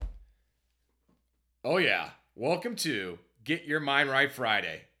Oh, yeah. Welcome to Get Your Mind Right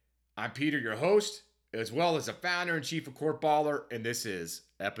Friday. I'm Peter, your host, as well as the founder and chief of Court Baller, and this is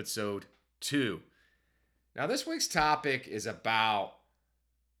episode 2. Now, this week's topic is about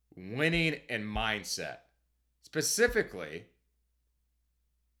winning and mindset. Specifically,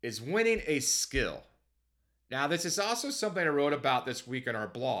 is winning a skill? Now, this is also something I wrote about this week on our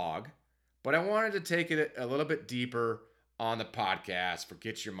blog, but I wanted to take it a little bit deeper on the podcast for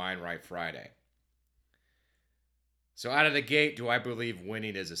Get Your Mind Right Friday. So out of the gate, do I believe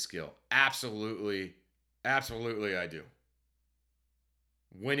winning is a skill? Absolutely. Absolutely, I do.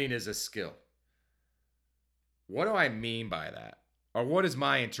 Winning is a skill. What do I mean by that? Or what is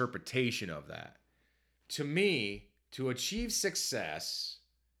my interpretation of that? To me, to achieve success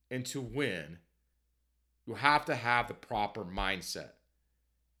and to win, you have to have the proper mindset.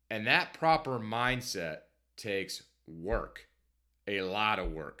 And that proper mindset takes work, a lot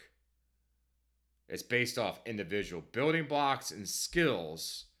of work. It's based off individual building blocks and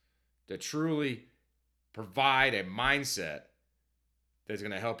skills to truly provide a mindset that's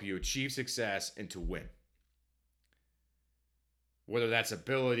going to help you achieve success and to win. Whether that's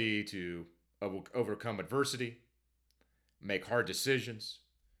ability to overcome adversity, make hard decisions,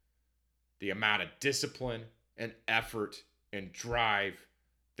 the amount of discipline and effort and drive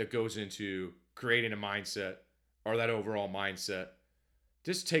that goes into creating a mindset or that overall mindset,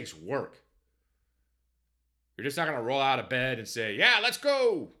 this takes work. You're just not going to roll out of bed and say, yeah, let's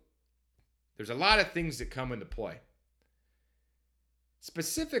go. There's a lot of things that come into play.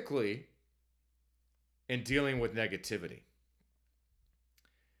 Specifically, in dealing with negativity.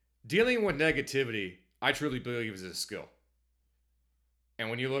 Dealing with negativity, I truly believe, is a skill. And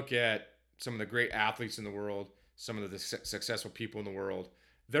when you look at some of the great athletes in the world, some of the successful people in the world,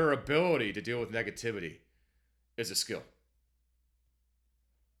 their ability to deal with negativity is a skill.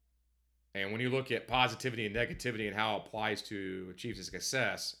 And when you look at positivity and negativity and how it applies to achieving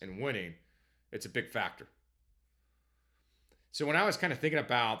success and winning, it's a big factor. So when I was kind of thinking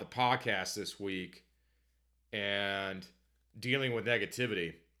about the podcast this week and dealing with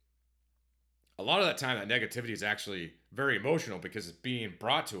negativity, a lot of that time that negativity is actually very emotional because it's being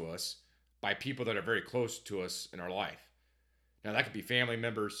brought to us by people that are very close to us in our life. Now that could be family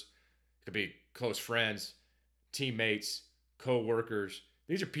members, it could be close friends, teammates, co-workers.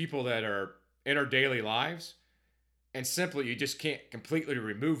 These are people that are in our daily lives, and simply you just can't completely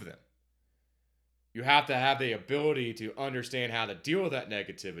remove them. You have to have the ability to understand how to deal with that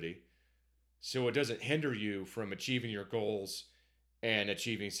negativity so it doesn't hinder you from achieving your goals and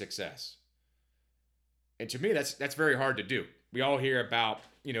achieving success. And to me, that's very hard to do. We all hear about,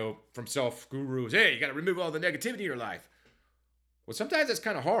 from self gurus, hey, you got to remove all the negativity in your life. Well, sometimes that's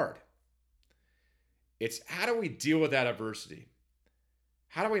kind of hard. It's how do we deal with that adversity?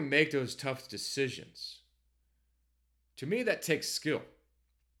 How do we make those tough decisions? To me, that takes skill.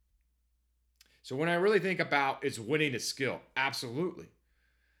 So when I really think about is winning a skill, absolutely.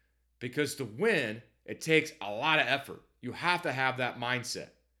 Because to win, it takes a lot of effort. You have to have that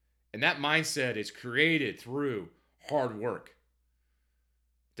mindset. And that mindset is created through hard work.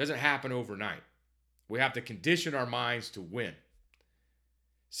 It doesn't happen overnight. We have to condition our minds to win.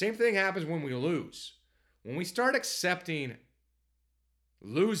 Same thing happens when we lose. When we start accepting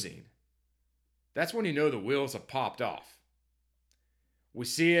losing, that's when you know the wheels have popped off. We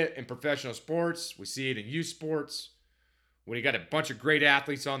see it in professional sports. We see it in youth sports. When you got a bunch of great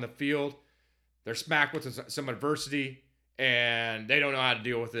athletes on the field, they're smacked with some adversity and they don't know how to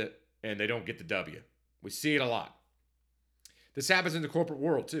deal with it and they don't get the W. We see it a lot. This happens in the corporate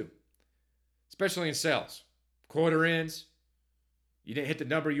world too, especially in sales. Quarter ends, you didn't hit the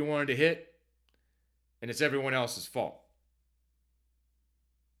number you wanted to hit, and it's everyone else's fault.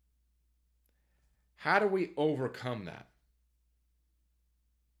 How do we overcome that?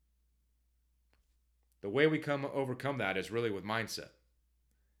 The way we overcome that is really with mindset.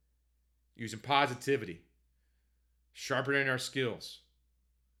 Using positivity, sharpening our skills,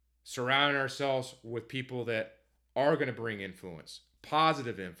 surrounding ourselves with people that are going to bring influence,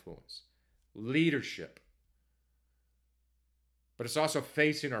 positive influence, leadership. But it's also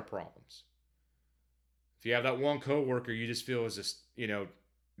facing our problems. If you have that one coworker you just feel is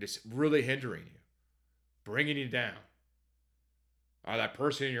just really hindering you, bringing you down, or that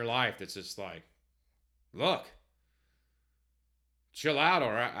person in your life that's just like, look, chill out,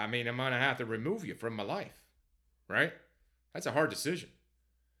 or I'm going to have to remove you from my life, right? That's a hard decision.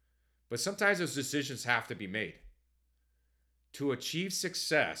 But sometimes those decisions have to be made. To achieve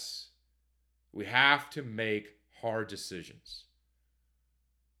success, we have to make hard decisions.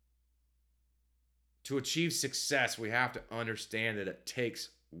 To achieve success, we have to understand that it takes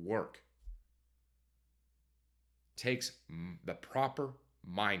work. takes the proper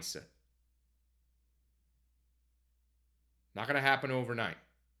mindset. Not going to happen overnight.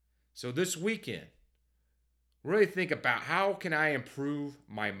 So this weekend, really think about how can I improve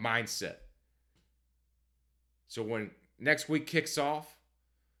my mindset. So when next week kicks off,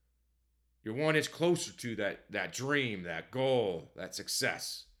 you're 1 inch closer to that dream, that goal, that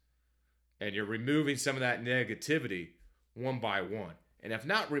success. And you're removing some of that negativity one by one. And if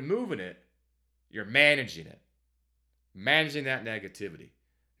not removing it, you're managing it. Managing that negativity.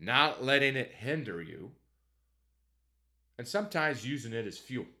 Not letting it hinder you. And sometimes using it as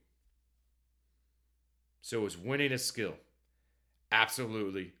fuel. So is winning a skill?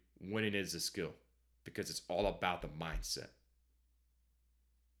 Absolutely, winning is a skill because it's all about the mindset.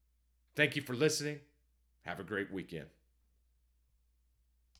 Thank you for listening. Have a great weekend.